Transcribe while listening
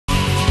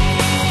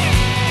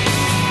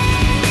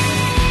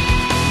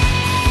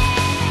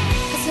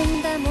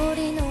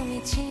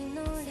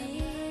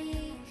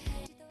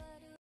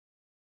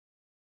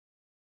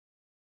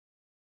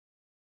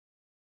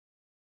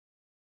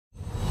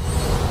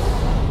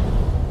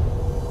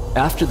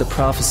After the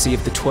prophecy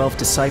of the 12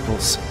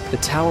 disciples, the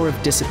Tower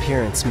of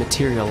Disappearance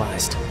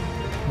materialized.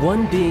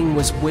 One being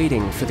was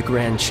waiting for the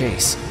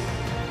GrandChase,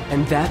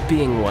 and that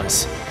being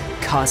was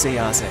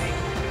Kazeyaze.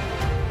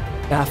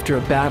 After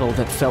a battle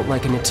that felt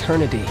like an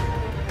eternity,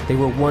 they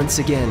were once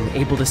again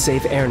able to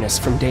save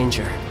Ernest from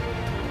danger.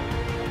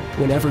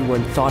 When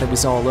everyone thought it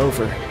was all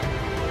over,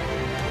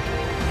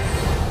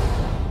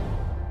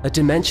 a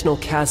dimensional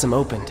chasm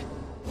opened,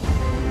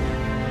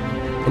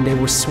 and they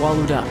were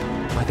swallowed up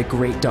by the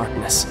great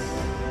darkness.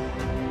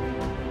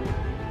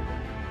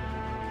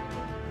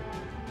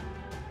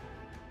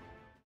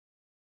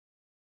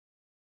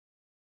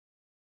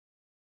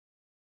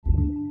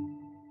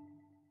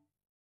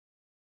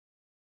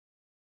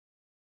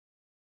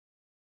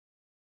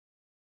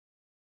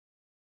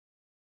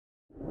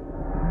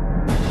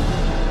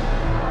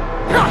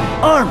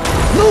 Arm!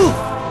 Move!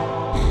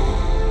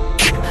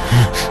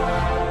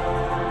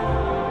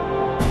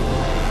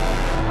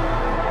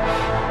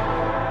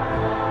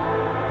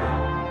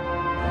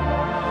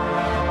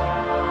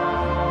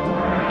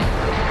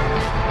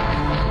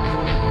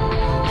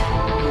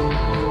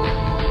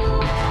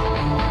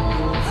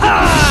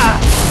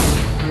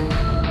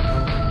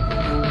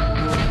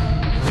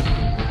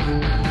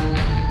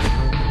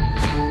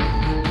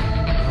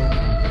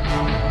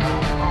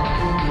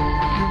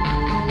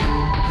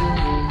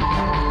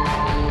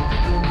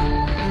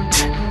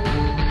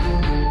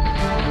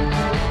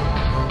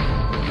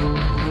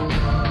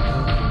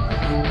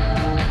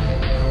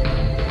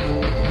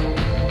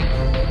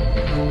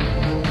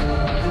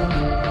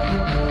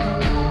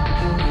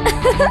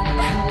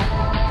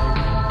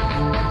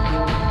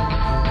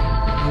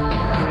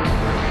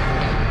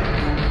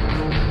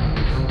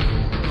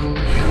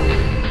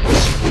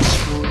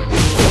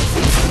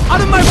 Out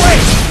of my way!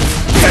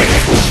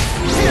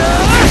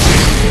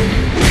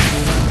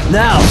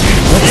 Now,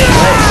 let's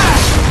play.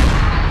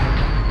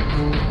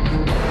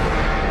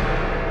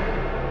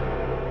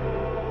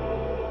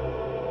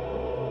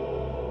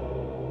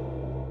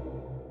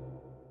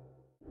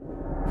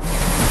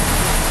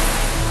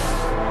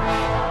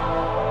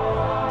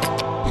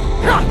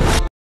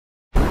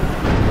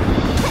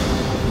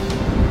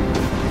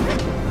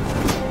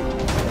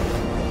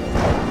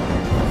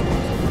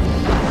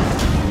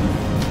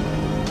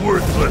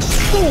 Worthless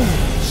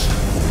fools!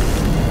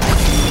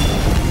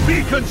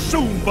 Be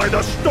consumed by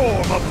the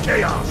storm of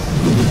chaos!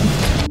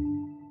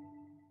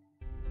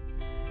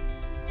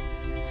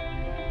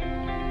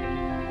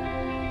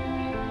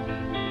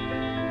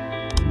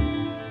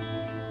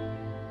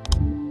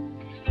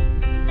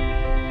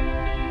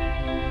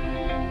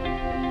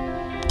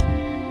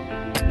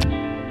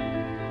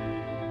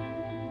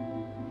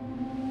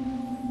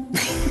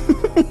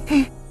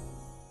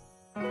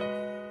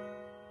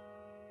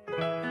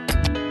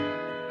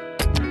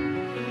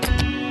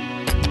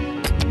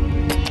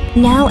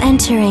 Now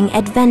entering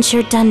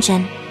Adventure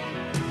Dungeon.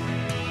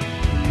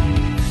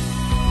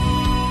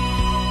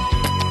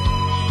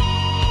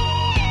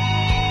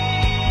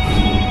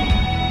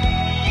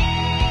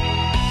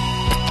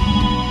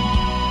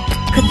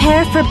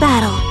 Prepare for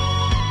battle.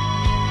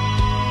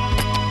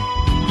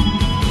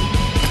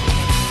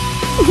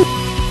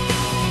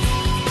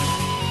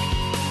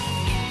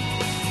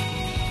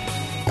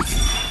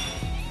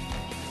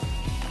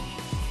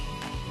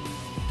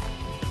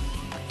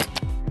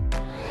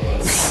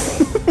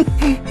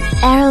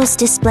 Arrows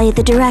display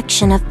the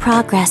direction of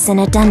progress in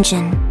a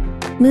dungeon.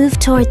 Move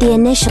toward the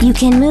initial. You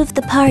can move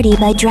the party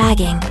by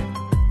dragging.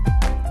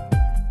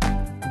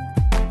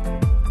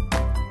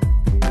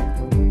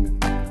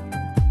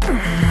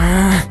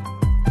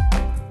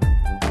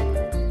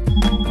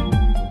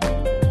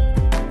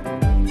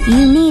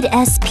 You need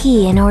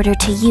SP in order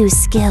to use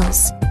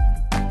skills.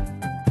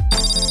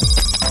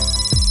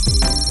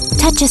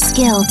 Touch a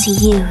skill to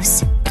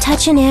use.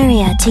 Touch an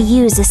area to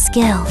use a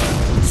skill.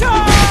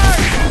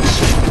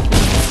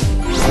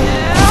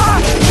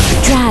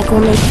 Drag will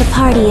make the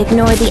party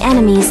ignore the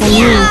enemies and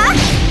move.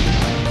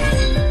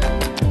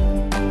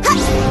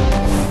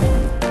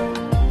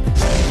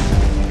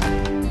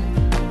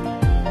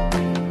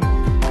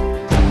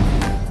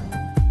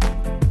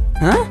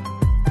 Huh?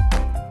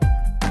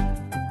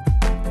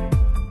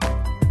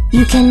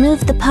 You can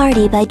move the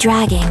party by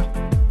dragging.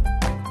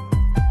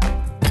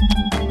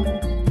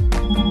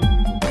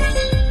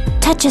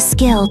 Touch a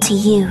skill to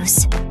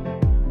use.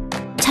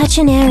 Touch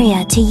an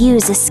area to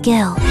use a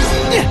skill.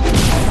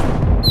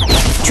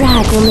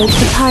 Drag will make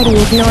the party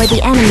ignore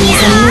the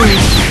enemies and move.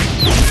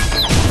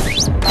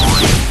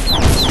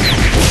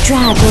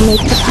 Drag will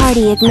make the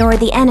party ignore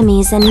the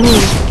enemies and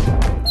move.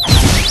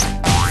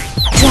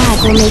 Drag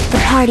will make the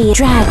party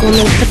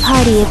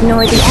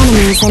ignore the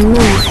enemies and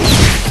move.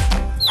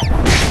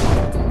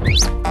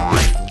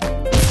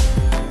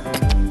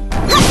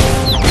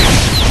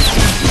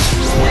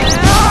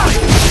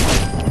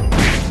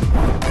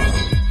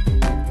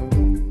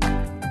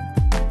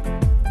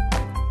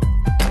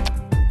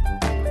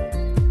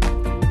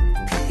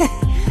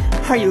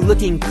 Are you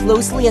looking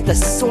closely at the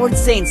Sword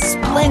Saint's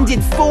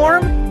splendid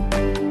form?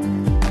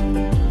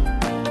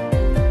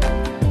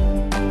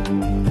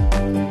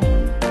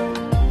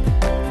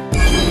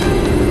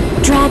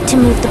 to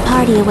move the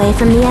party away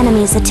from the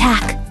enemy's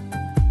attack.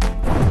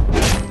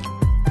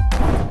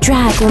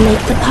 Drag will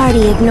make the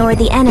party ignore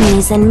the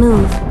enemies and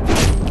move.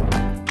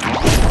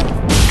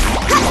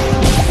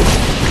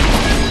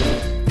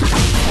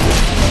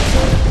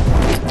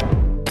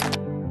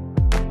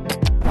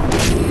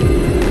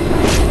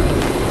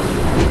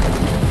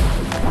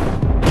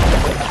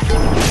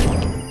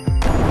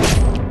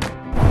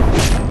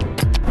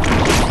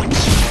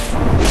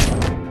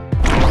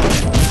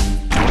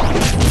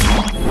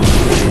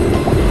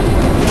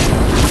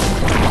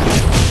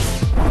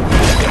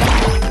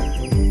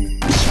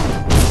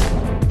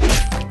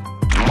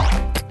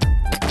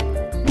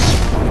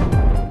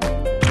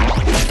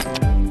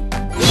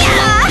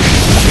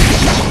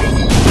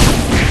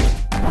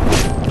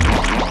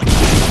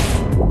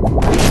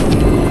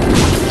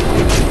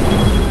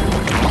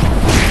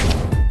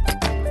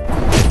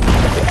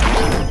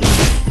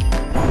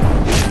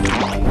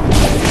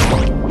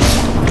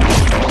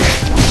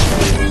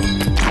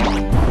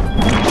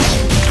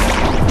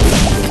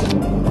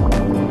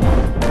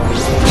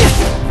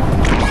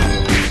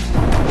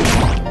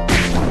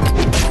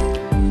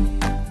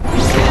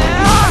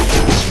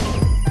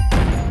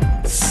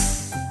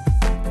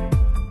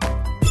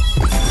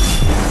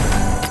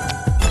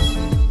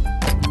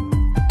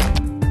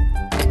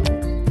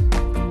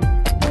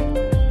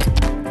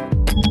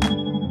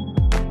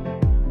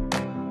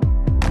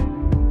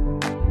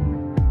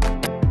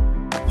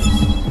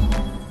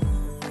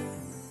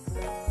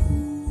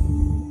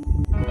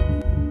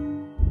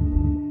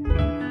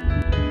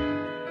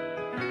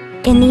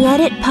 In the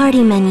Edit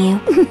Party menu,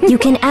 you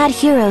can add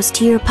heroes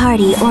to your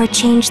party or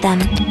change them.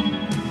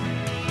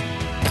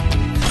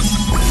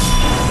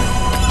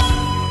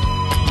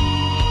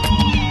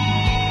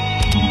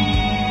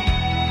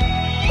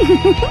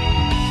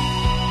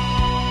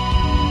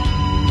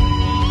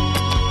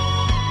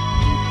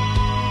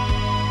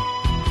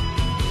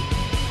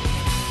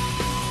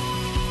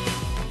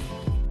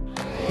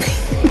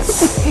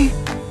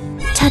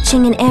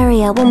 Touching an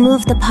area will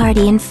move the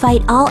party and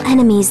fight all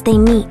enemies they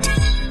meet.